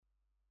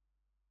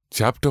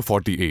Chapter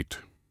 48.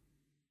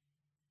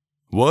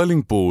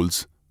 Whirling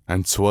Pools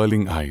and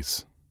Swirling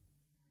Eyes.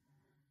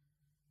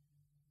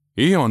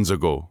 Eons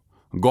ago,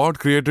 God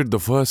created the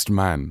first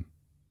man,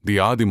 the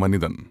Adi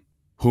Manidan,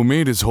 who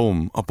made his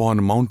home upon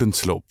a mountain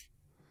slope.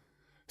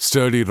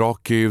 Sturdy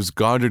rock caves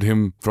guarded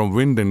him from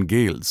wind and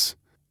gales.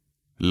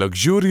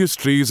 Luxurious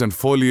trees and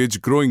foliage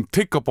growing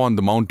thick upon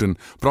the mountain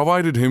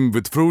provided him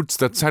with fruits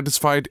that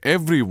satisfied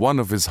every one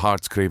of his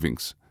heart's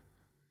cravings.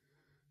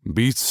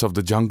 Beasts of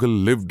the jungle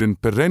lived in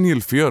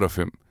perennial fear of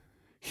him.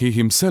 He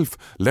himself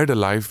led a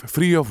life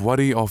free of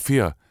worry or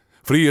fear,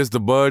 free as the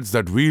birds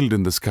that wheeled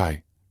in the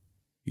sky.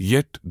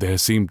 Yet there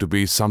seemed to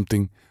be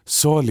something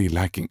sorely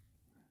lacking.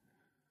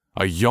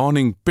 A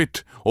yawning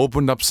pit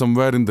opened up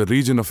somewhere in the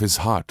region of his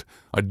heart,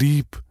 a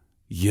deep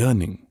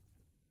yearning.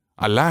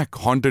 A lack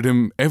haunted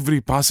him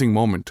every passing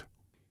moment.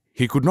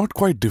 He could not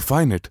quite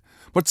define it,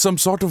 but some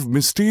sort of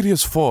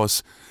mysterious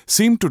force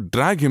seemed to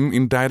drag him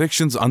in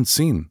directions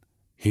unseen.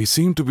 He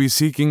seemed to be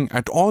seeking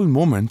at all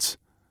moments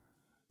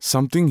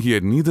something he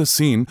had neither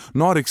seen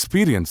nor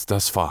experienced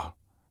thus far.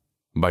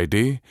 By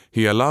day,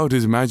 he allowed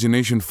his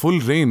imagination full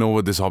reign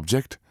over this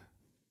object.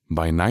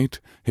 By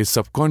night, his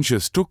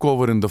subconscious took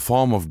over in the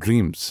form of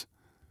dreams.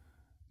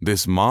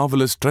 This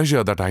marvelous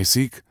treasure that I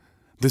seek,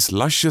 this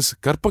luscious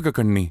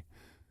Karpakakanni,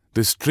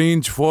 this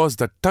strange force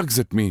that tugs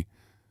at me,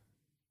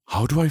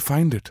 how do I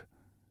find it?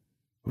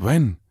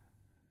 When?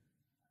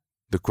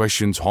 The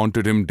questions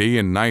haunted him day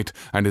and night,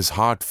 and his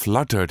heart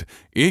fluttered,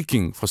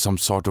 aching for some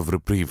sort of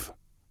reprieve.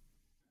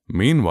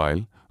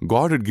 Meanwhile,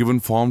 God had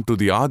given form to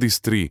the Adi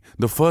Stri,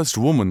 the first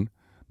woman,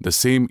 the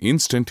same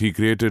instant he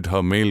created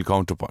her male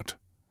counterpart.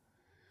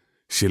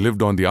 She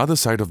lived on the other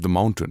side of the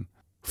mountain.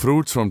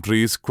 Fruits from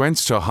trees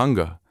quenched her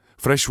hunger,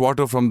 fresh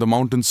water from the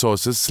mountain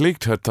sources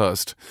slaked her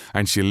thirst,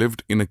 and she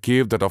lived in a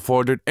cave that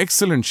afforded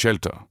excellent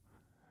shelter.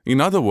 In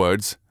other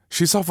words,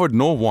 she suffered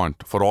no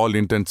want for all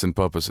intents and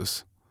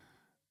purposes.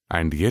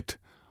 And yet,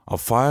 a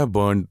fire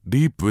burned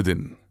deep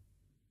within,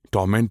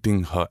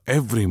 tormenting her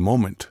every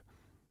moment.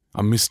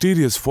 A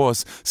mysterious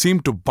force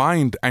seemed to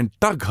bind and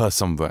tug her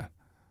somewhere.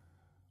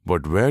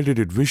 But where did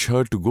it wish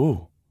her to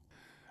go?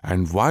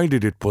 And why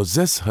did it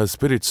possess her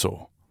spirit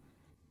so?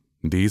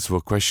 These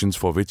were questions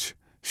for which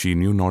she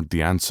knew not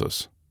the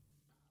answers.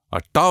 A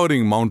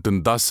towering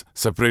mountain thus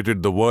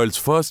separated the world's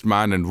first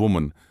man and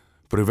woman,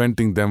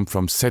 preventing them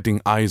from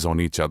setting eyes on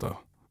each other.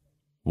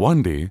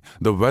 One day,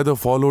 the weather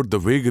followed the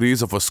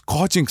vagaries of a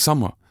scorching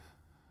summer.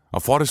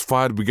 A forest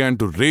fire began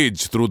to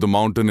rage through the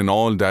mountain in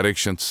all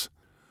directions.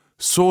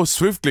 So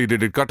swiftly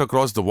did it cut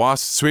across the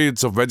vast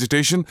swathes of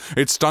vegetation,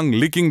 its tongue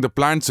licking the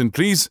plants and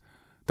trees,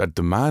 that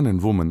the man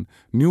and woman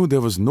knew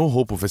there was no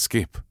hope of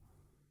escape.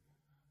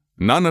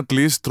 None, at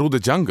least, through the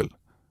jungle.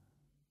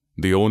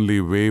 The only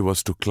way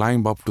was to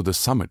climb up to the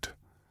summit.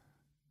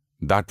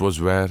 That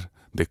was where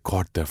they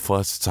caught their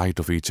first sight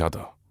of each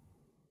other,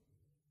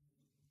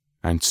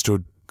 and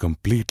stood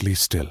completely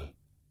still,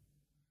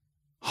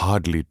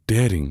 hardly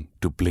daring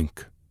to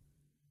blink.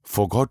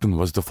 Forgotten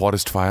was the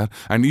forest fire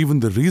and even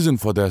the reason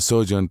for their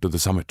sojourn to the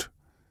summit.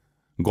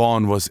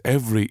 Gone was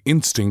every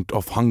instinct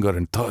of hunger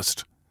and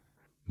thirst.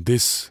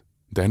 This,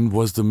 then,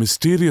 was the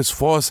mysterious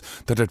force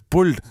that had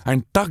pulled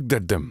and tugged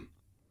at them.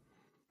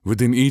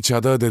 Within each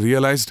other, they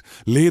realized,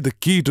 lay the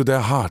key to their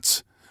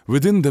hearts.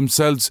 Within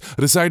themselves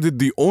resided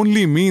the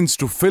only means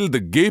to fill the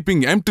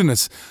gaping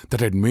emptiness that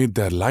had made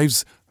their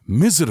lives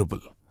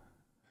miserable.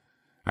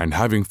 And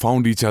having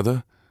found each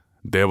other,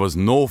 there was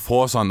no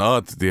force on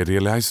earth, they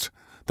realized,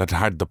 that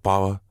had the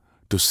power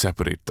to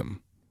separate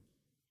them.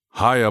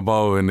 High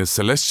above in his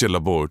celestial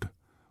abode,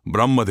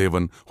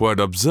 Brahmadevan, who had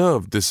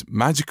observed this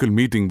magical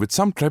meeting with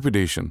some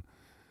trepidation,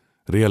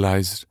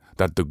 realized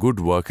that the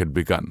good work had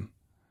begun,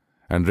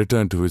 and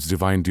returned to his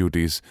divine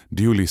duties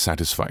duly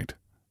satisfied.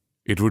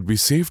 It would be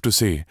safe to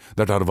say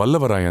that our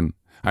Vallavarayan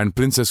and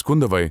Princess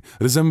Kundavai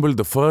resembled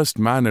the first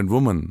man and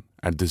woman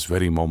at this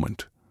very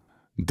moment.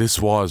 This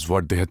was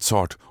what they had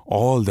sought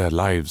all their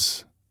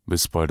lives,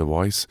 whispered a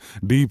voice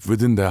deep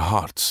within their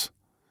hearts.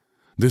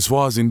 This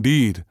was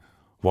indeed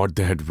what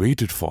they had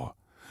waited for,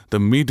 the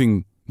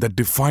meeting that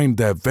defined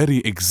their very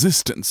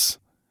existence.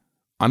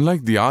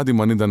 Unlike the Adi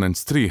Manidan and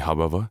Stri,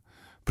 however,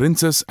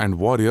 princess and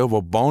warrior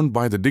were bound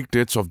by the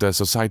dictates of their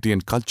society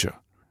and culture.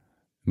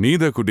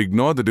 Neither could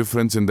ignore the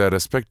difference in their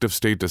respective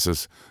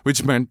statuses,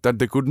 which meant that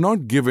they could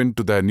not give in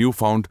to their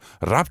newfound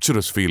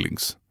rapturous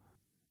feelings.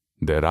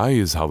 Their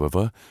eyes,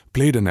 however,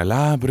 played an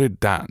elaborate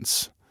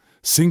dance,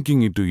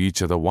 sinking into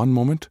each other one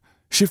moment,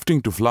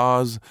 shifting to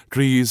flowers,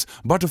 trees,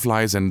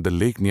 butterflies, and the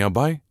lake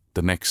nearby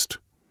the next.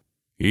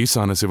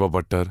 Isana Siva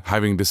Bhattar,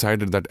 having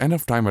decided that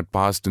enough time had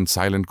passed in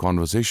silent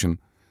conversation,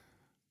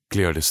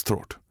 cleared his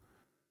throat.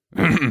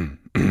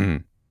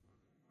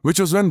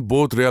 Which was when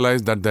both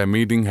realized that their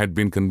meeting had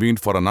been convened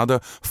for another,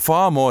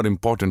 far more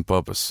important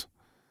purpose.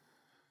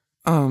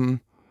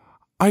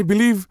 I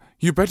believe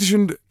you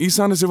petitioned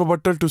Isana Siva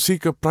Bhattar to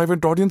seek a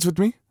private audience with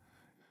me?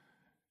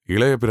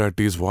 Ilaya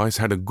Piratti's voice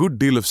had a good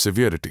deal of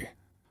severity.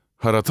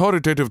 Her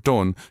authoritative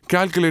tone,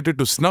 calculated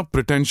to snub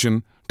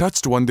pretension,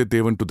 touched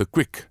Vandiyadevan to the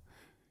quick.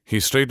 He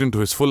straightened to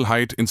his full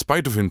height in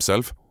spite of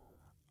himself.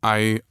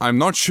 I'm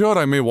not sure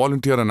I may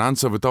volunteer an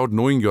answer without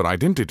knowing your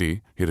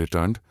identity, he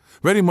returned,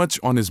 very much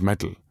on his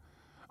mettle.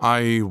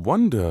 I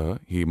wonder,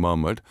 he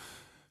murmured,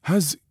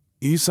 has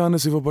Isana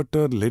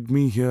Sivabhattar led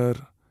me here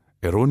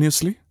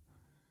erroneously?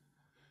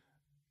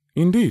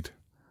 Indeed.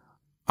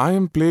 I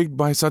am plagued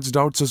by such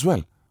doubts as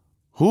well.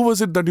 Who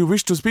was it that you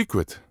wished to speak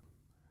with?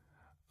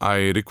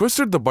 I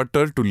requested the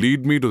butler to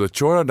lead me to the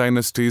Chola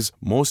dynasty's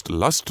most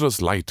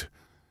lustrous light,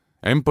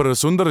 Emperor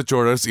Sundara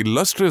Chola's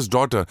illustrious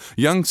daughter,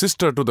 young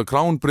sister to the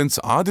Crown Prince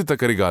Aditya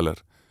Karigalar,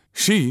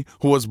 she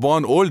who was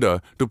born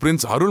older to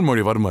Prince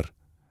Arulmozhivarmar,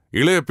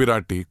 Ilaya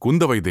Pirati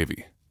Kundavai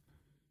Devi.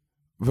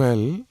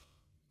 Well,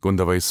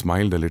 Kundavai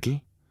smiled a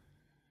little.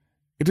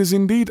 It is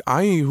indeed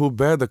I who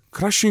bear the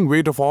crushing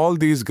weight of all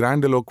these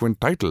grandiloquent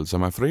titles,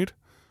 I'm afraid.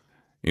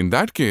 In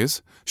that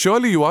case,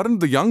 surely you aren't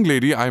the young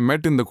lady I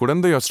met in the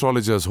Kudandai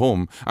astrologer's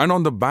home and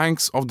on the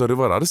banks of the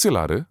river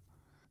Arasilaru?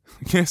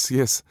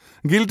 Yes,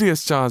 guilty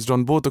as charged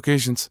on both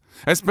occasions,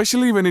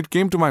 especially when it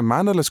came to my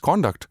mannerless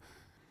conduct.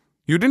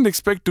 You didn't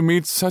expect to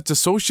meet such a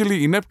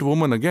socially inept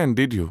woman again,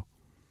 did you?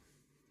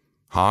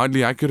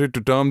 Hardly accurate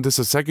to term this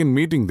a second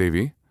meeting,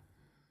 Devi.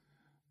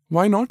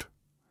 Why not?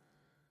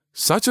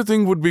 Such a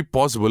thing would be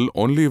possible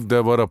only if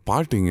there were a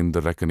parting in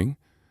the reckoning.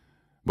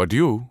 But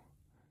you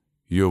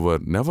were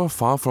never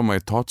far from my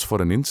thoughts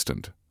for an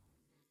instant.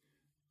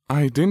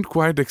 I didn't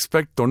quite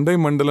expect Tondai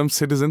Mandalam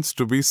citizens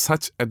to be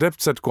such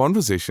adepts at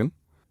conversation.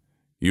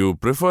 You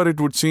prefer, it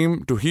would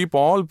seem, to heap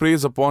all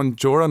praise upon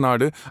Chola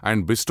Nadu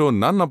and bestow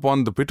none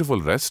upon the pitiful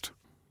rest.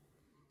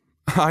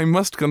 I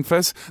must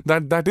confess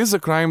that is a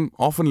crime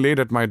often laid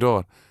at my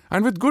door,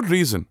 and with good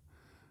reason.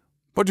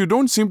 But you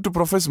don't seem to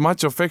profess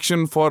much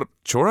affection for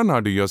Chola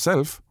Nadu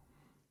yourself.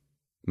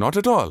 Not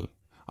at all.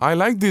 I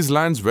like these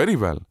lands very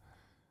well.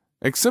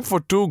 Except for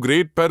two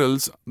great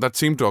perils that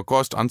seem to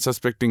accost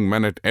unsuspecting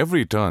men at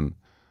every turn.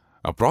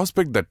 A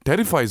prospect that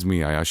terrifies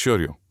me, I assure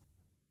you.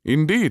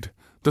 Indeed,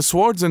 the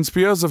swords and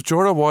spears of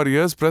Chola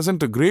warriors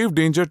present a grave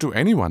danger to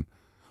anyone.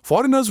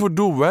 Foreigners would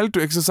do well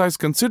to exercise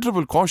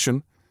considerable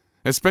caution,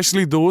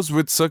 especially those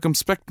with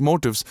circumspect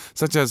motives,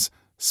 such as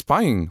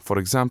spying, for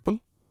example.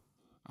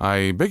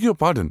 I beg your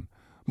pardon,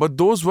 but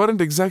those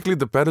weren't exactly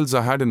the perils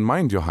I had in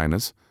mind, Your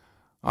Highness.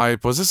 I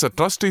possess a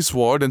trusty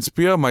sword and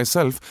spear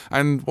myself,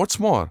 and what's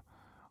more,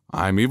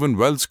 I am even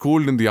well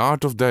schooled in the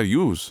art of their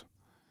use.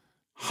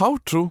 How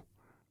true!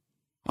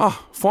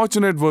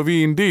 Fortunate were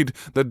we indeed,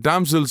 the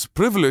damsels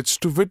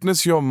privileged to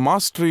witness your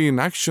mastery in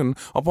action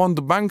upon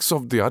the banks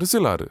of the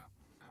Arasilaru.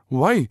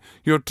 Why,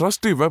 your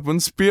trusty weapon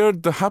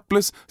speared the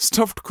hapless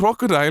stuffed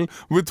crocodile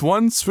with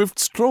one swift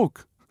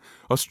stroke.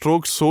 A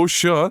stroke so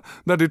sure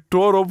that it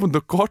tore open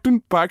the cotton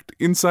packed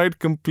inside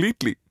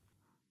completely.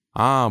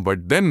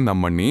 But then,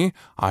 Nammani,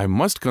 I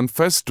must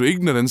confess to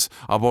ignorance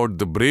about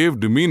the brave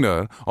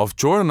demeanor of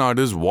Chola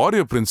Nadu's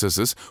warrior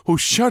princesses who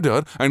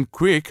shudder and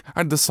quake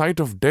at the sight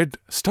of dead,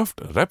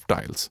 stuffed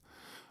reptiles.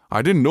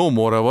 I didn't know,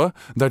 moreover,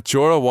 that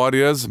Chola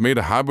warriors made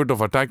a habit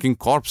of attacking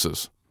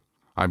corpses.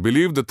 I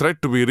believed the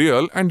threat to be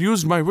real and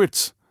used my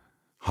wits.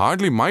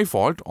 Hardly my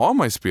fault or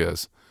my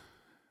spear's.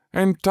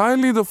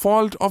 Entirely the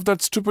fault of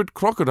that stupid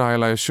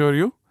crocodile, I assure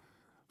you.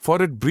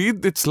 For it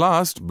breathed its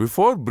last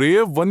before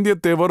brave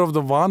Vandyatevar of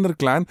the Vanar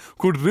clan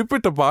could rip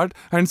it apart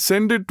and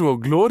send it to a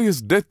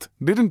glorious death,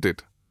 didn't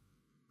it?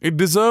 It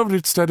deserved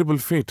its terrible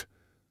fate.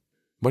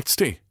 But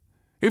stay,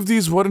 if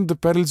these weren't the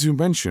perils you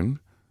mentioned,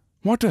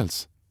 what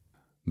else?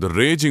 The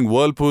raging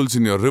whirlpools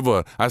in your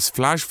river as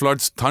flash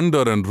floods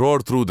thunder and roar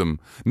through them,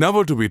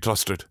 never to be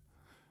trusted.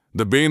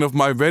 The bane of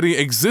my very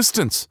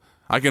existence.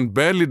 I can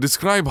barely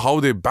describe how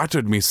they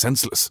battered me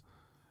senseless.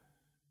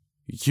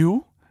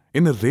 You?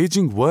 In a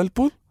raging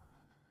whirlpool?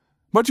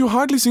 But you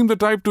hardly seem the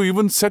type to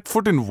even set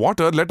foot in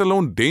water, let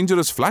alone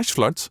dangerous flash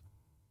floods.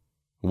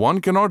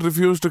 One cannot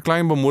refuse to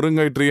climb a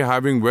murangai tree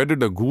having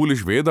wedded a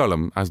ghoulish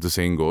Vedalam, as the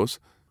saying goes.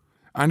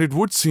 And it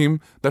would seem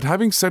that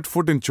having set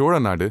foot in Chola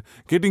Nadu,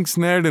 getting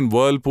snared in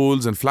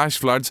whirlpools and flash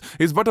floods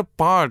is but a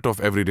part of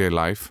everyday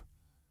life.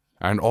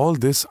 And all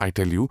this, I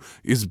tell you,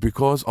 is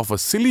because of a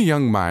silly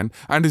young man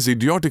and his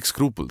idiotic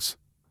scruples.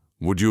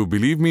 Would you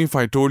believe me if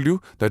I told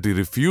you that he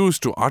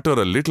refused to utter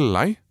a little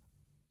lie?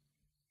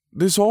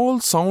 This all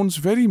sounds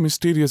very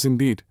mysterious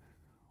indeed.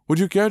 Would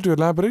you care to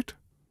elaborate?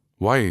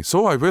 Why,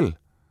 so I will.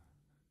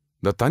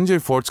 The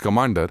Tanjai fort's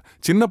commander,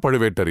 Chinna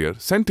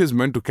Paduvettariyar, sent his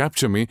men to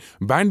capture me,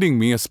 banding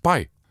me a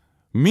spy.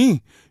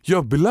 Me,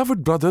 your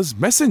beloved brother's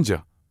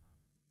messenger.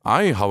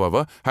 I,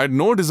 however, had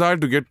no desire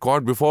to get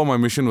caught before my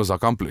mission was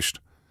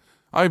accomplished.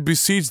 I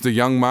beseeched the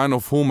young man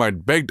of whom I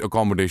had begged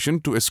accommodation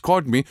to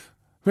escort me.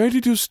 Where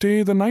did you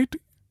stay the night?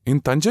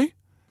 In Tanjai?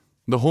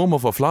 The home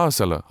of a flower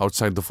seller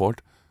outside the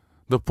fort.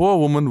 The poor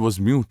woman was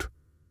mute.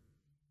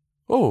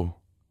 Oh,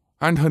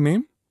 and her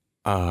name?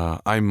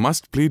 I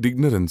must plead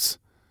ignorance.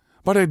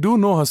 But I do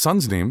know her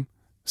son's name,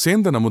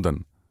 Sendan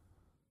Amudan.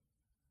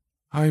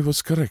 I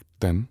was correct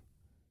then.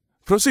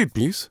 Proceed,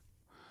 please.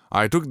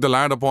 I took the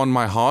lad upon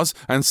my horse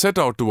and set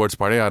out towards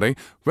Padayarai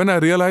when I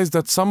realized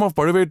that some of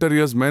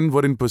Paduvettariyar's men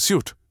were in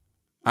pursuit.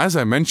 As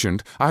I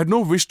mentioned, I had no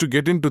wish to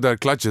get into their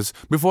clutches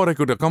before I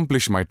could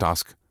accomplish my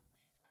task.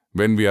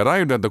 When we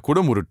arrived at the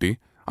Kudamurutti,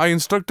 I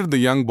instructed the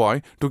young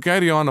boy to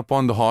carry on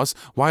upon the horse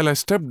while I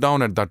stepped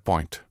down at that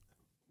point.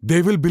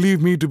 "They will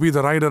believe me to be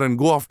the rider and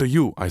go after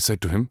you," I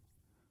said to him.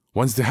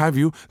 "Once they have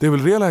you, they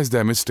will realize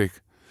their mistake.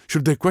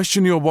 Should they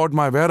question you about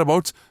my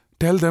whereabouts,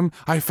 tell them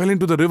I fell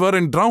into the river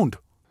and drowned."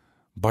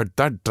 But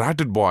that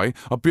dratted boy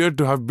appeared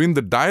to have been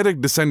the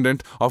direct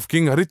descendant of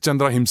King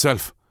Harishchandra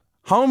himself.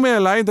 "How may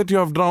I lie that you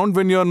have drowned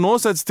when you are no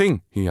such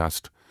thing?" he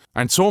asked.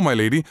 And so, my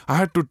lady, I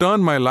had to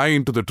turn my lie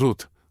into the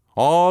truth,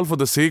 all for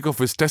the sake of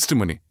his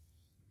testimony.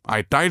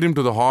 I tied him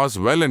to the horse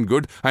well and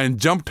good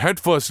and jumped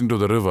headfirst into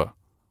the river.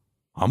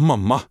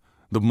 Amma,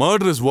 the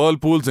murderous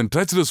whirlpools and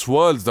treacherous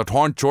swirls that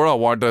haunt Chola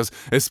waters,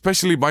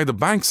 especially by the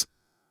banks.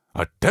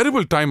 A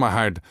terrible time I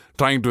had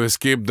trying to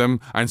escape them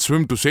and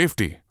swim to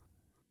safety.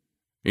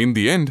 In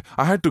the end,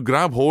 I had to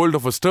grab hold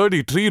of a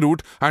sturdy tree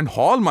root and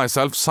haul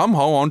myself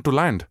somehow onto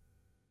land.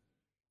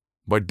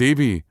 But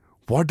Devi,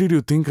 what did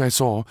you think I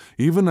saw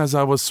even as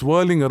I was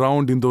swirling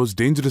around in those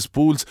dangerous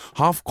pools,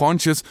 half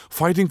conscious,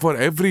 fighting for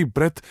every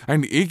breath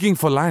and aching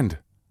for land?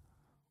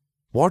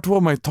 What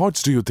were my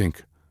thoughts, do you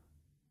think?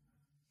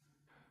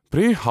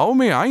 Pray, how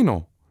may I know?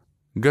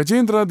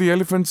 Gajendra the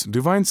elephant's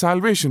divine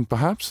salvation,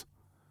 perhaps?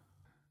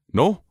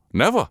 No,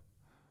 never.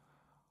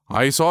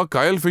 I saw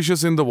kyle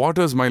fishes in the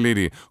waters, my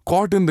lady,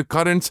 caught in the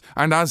currents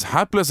and as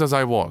hapless as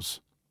I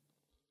was.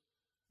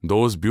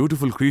 Those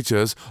beautiful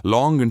creatures,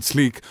 long and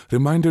sleek,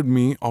 reminded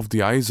me of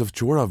the eyes of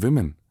Chola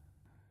women.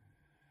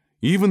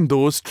 Even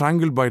those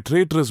strangled by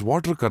traitorous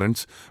water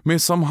currents may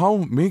somehow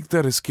make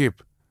their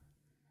escape.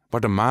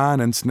 But a man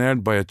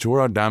ensnared by a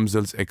Chola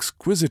damsel's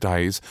exquisite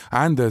eyes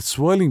and their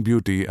swirling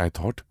beauty, I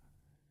thought,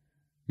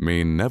 may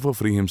never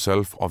free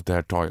himself of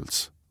their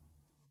toils.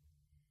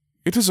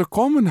 It is a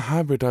common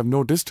habit, I've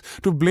noticed,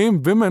 to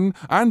blame women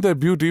and their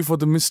beauty for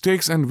the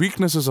mistakes and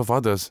weaknesses of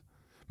others.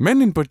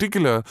 Men in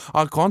particular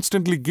are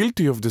constantly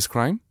guilty of this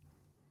crime.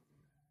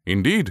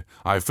 Indeed,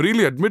 I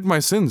freely admit my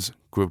sins,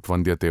 quipped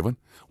Vandiyathevan.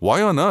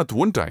 Why on earth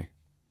wouldn't I?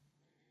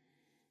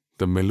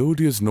 The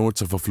melodious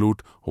notes of a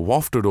flute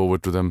wafted over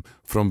to them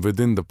from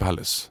within the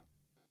palace.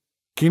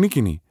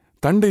 Kinikini,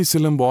 Tandai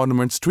Silamb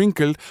ornaments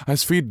twinkled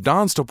as feet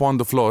danced upon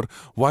the floor,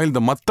 while the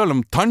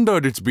Mattalam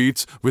thundered its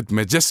beats with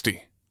majesty.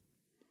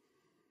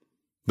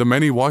 The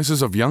many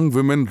voices of young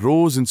women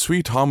rose in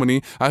sweet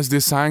harmony as they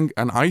sang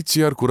an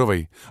Aichiyar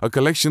Kuravai, a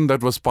collection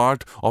that was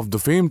part of the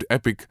famed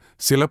epic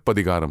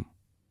Silappadigaram.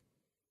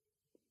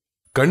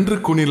 கன்று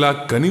குணிலா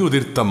கனி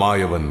உதிர்த்த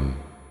மாயவன்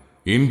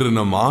இன்று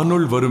நம்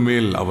ஆணுள்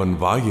வருமேல் அவன்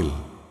வாயில்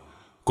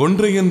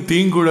கொன்றையன்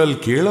தீங்குழல்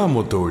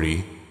கேளாமோ தோழி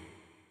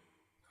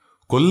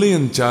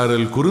கொல்லையன்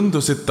சாரல்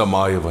குறுந்தொசித்த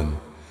மாயவன்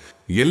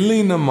எல்லை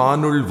நம்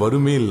ஆணுள்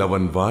வருமேல்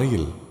அவன்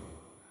வாயில்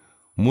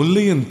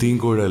முல்லையன்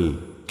தீங்குழல்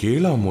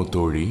கேளாமோ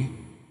தோழி.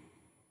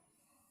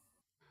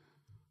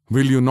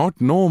 Will you not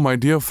know, my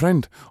dear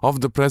friend, of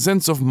the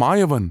presence of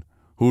Mayavan,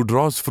 who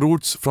draws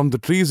fruits from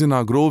the trees in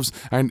our groves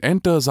and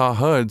enters our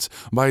herds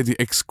by the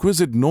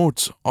exquisite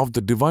notes of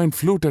the divine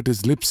flute at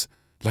his lips,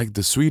 like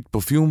the sweet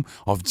perfume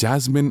of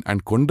jasmine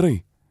and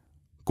kondrai?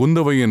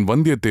 Kundavai and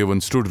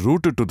Vandiyathevan stood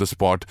rooted to the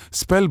spot,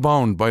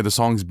 spellbound by the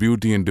song's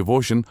beauty and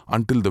devotion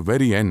until the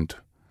very end.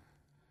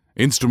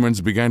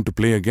 Instruments began to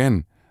play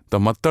again.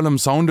 The mattalam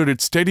sounded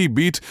its steady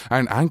beat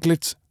and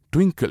anklets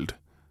twinkled,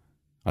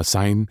 a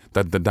sign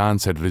that the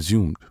dance had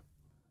resumed.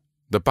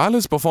 The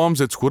palace performs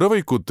its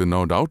Kuravai Kuttu, no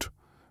doubt,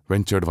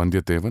 ventured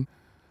Vandiyathevan.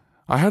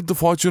 I had the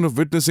fortune of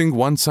witnessing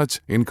one such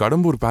in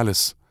Kadambur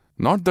Palace.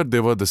 Not that they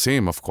were the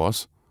same, of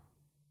course.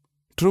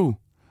 True,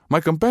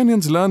 my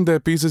companions learn their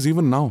pieces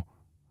even now.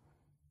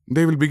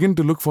 They will begin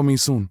to look for me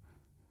soon.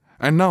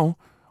 And now,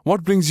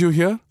 what brings you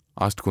here?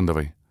 Asked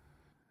Kundavai.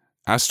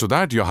 As to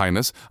that, Your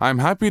Highness, I am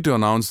happy to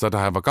announce that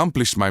I have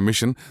accomplished my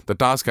mission, the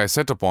task I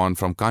set upon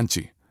from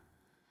Kanchi.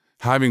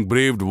 Having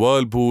braved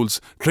whirlpools,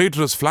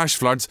 traitorous flash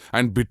floods,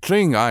 and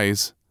betraying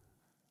eyes,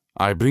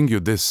 I bring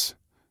you this,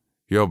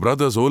 your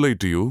brother's olai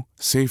to you,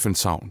 safe and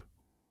sound.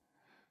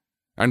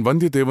 And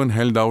Vandiyathevan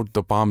held out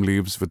the palm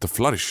leaves with a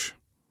flourish.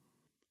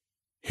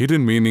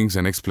 Hidden meanings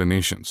and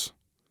explanations.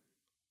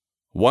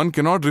 One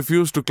cannot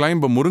refuse to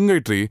climb a Murungai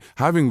tree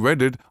having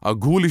wedded a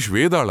ghoulish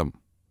Vedalam.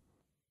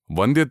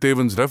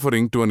 Vandiyathevan's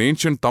referring to an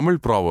ancient Tamil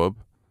proverb,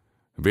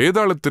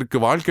 Vedalatthirkku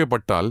vaalkai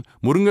pattal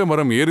Murungai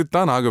maram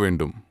erithaan aaga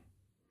vendum.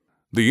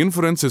 The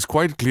inference is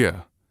quite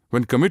clear.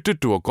 When committed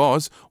to a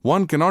cause,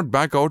 one cannot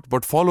back out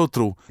but follow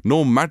through, no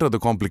matter the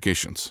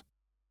complications.